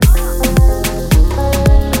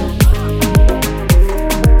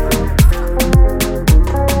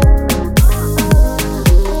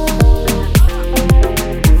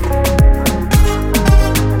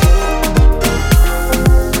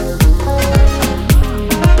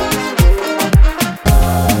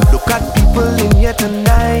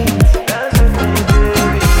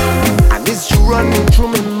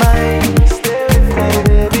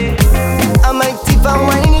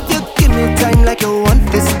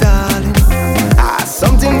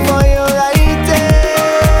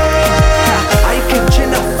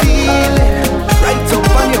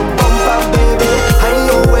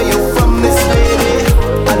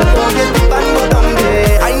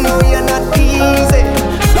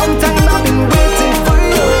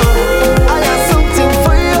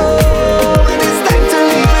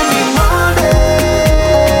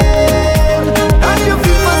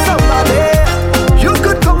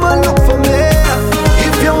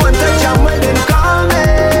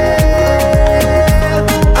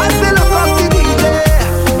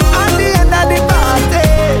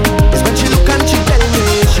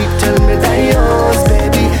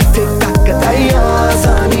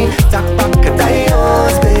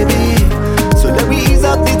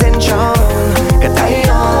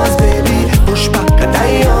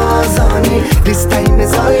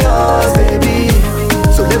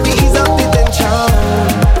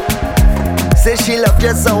up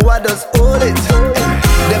just so I just hold it.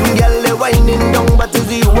 Them gyal they whining down, but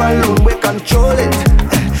it's you alone we control it.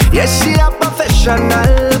 Yes, she a professional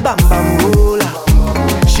bam bam roller.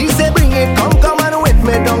 She say bring it, come and with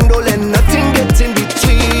me, don't let no